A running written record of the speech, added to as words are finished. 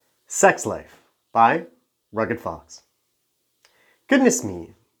Sex Life by Rugged Fox. Goodness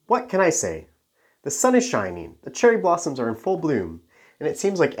me, what can I say? The sun is shining, the cherry blossoms are in full bloom, and it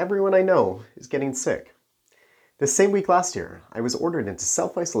seems like everyone I know is getting sick. This same week last year, I was ordered into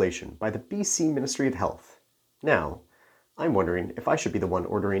self-isolation by the BC Ministry of Health. Now, I'm wondering if I should be the one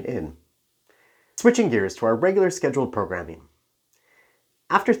ordering in. Switching gears to our regular scheduled programming.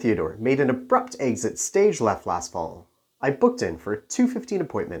 After Theodore made an abrupt exit stage left last fall, I booked in for a 2:15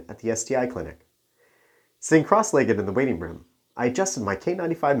 appointment at the STI clinic. Sitting cross-legged in the waiting room, I adjusted my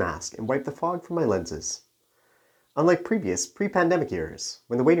K95 mask and wiped the fog from my lenses. Unlike previous pre-pandemic years,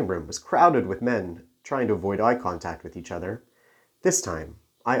 when the waiting room was crowded with men trying to avoid eye contact with each other, this time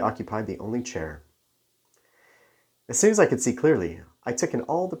I occupied the only chair. As soon as I could see clearly, I took in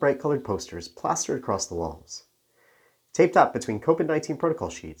all the bright-colored posters plastered across the walls. Taped up between COVID-19 protocol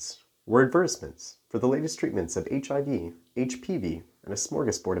sheets were advertisements for the latest treatments of HIV, HPV, and a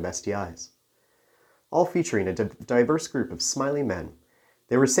smorgasbord of STIs. All featuring a diverse group of smiling men.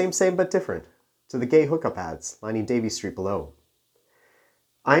 They were same but different, to the gay hookup ads lining Davie Street below.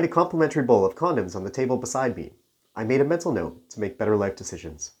 Eyeing a complimentary bowl of condoms on the table beside me, I made a mental note to make better life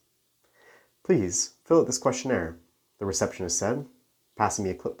decisions. "Please, fill out this questionnaire," the receptionist said, passing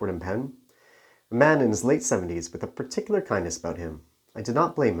me a clipboard and pen. A man in his late 70s with a particular kindness about him. I did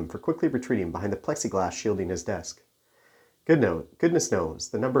not blame him for quickly retreating behind the plexiglass shielding his desk. Goodness knows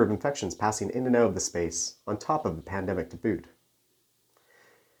the number of infections passing in and out of the space, on top of the pandemic to boot.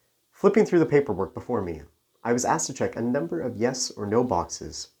 Flipping through the paperwork before me, I was asked to check a number of yes or no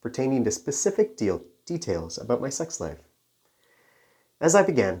boxes pertaining to specific details about my sex life. As I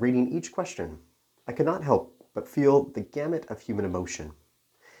began reading each question, I could not help but feel the gamut of human emotion.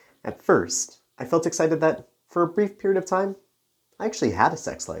 At first, I felt excited that, for a brief period of time, I actually had a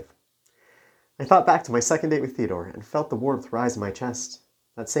sex life. I thought back to my second date with Theodore and felt the warmth rise in my chest,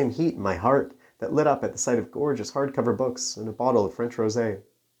 that same heat in my heart that lit up at the sight of gorgeous hardcover books and a bottle of French rosé.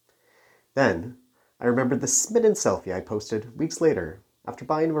 Then, I remembered the smitten selfie I posted weeks later after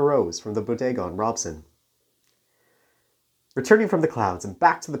buying him a rose from the bodega on Robson. Returning from the clouds and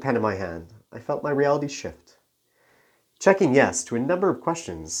back to the pen in my hand, I felt my reality shift. Checking yes to a number of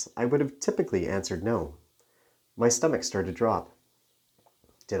questions I would have typically answered no. My stomach started to drop.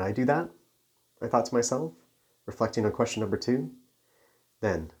 Did I do that? I thought to myself, reflecting on question number 2.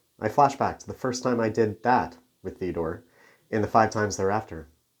 Then, I flashed back to the first time I did that with Theodore, and the 5 times thereafter.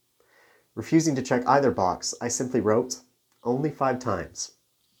 Refusing to check either box, I simply wrote, only 5 times.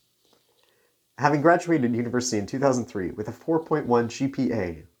 Having graduated university in 2003 with a 4.1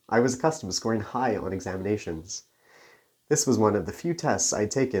 GPA, I was accustomed to scoring high on examinations. This was one of the few tests I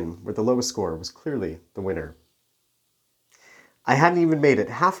had taken where the lowest score was clearly the winner. I hadn't even made it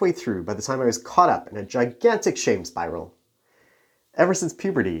halfway through by the time I was caught up in a gigantic shame spiral. Ever since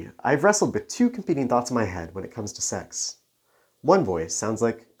puberty, I've wrestled with 2 competing thoughts in my head when it comes to sex. One voice sounds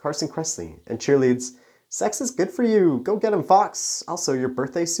like Carson Kressley and cheerleads, "Sex is good for you, go get him, Fox. Also, your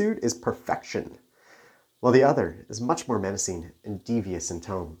birthday suit is perfection." While the other is much more menacing and devious in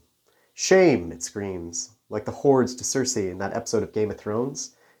tone. "Shame," it screams, like the hordes to Cersei in that episode of Game of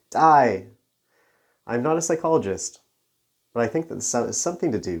Thrones. "Die." I'm not a psychologist, but I think that this has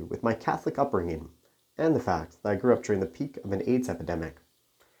something to do with my Catholic upbringing and the fact that I grew up during the peak of an AIDS epidemic.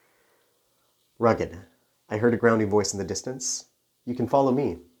 "Rugged," I heard a grounding voice in the distance. "You can follow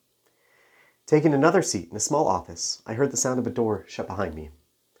me." Taking another seat in a small office, I heard the sound of a door shut behind me.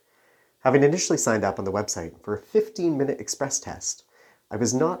 Having initially signed up on the website for a 15-minute express test, I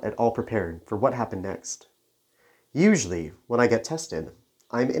was not at all prepared for what happened next. Usually, when I get tested,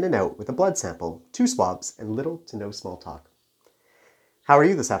 I'm in and out with a blood sample, 2 swabs, and little to no small talk. "How are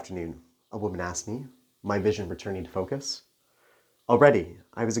you this afternoon?" a woman asked me, my vision returning to focus. Already,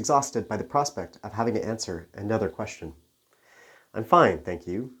 I was exhausted by the prospect of having to answer another question. "I'm fine, thank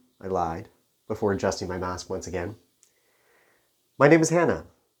you," I lied, before adjusting my mask once again. "My name is Hannah,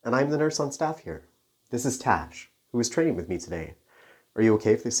 and I'm the nurse on staff here. This is Tash, who is training with me today. Are you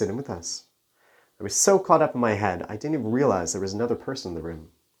okay if they sit in with us?" I was so caught up in my head, I didn't even realize there was another person in the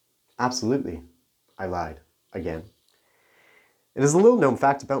room. "Absolutely," I lied, again. It is a little-known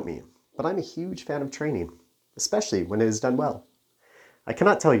fact about me, but I'm a huge fan of training, especially when it is done well. I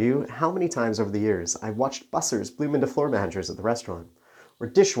cannot tell you how many times over the years I've watched bussers bloom into floor managers at the restaurant, or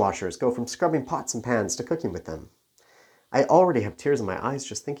dishwashers go from scrubbing pots and pans to cooking with them. I already have tears in my eyes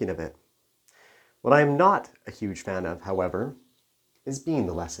just thinking of it. What I am not a huge fan of, however, is being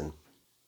the lesson.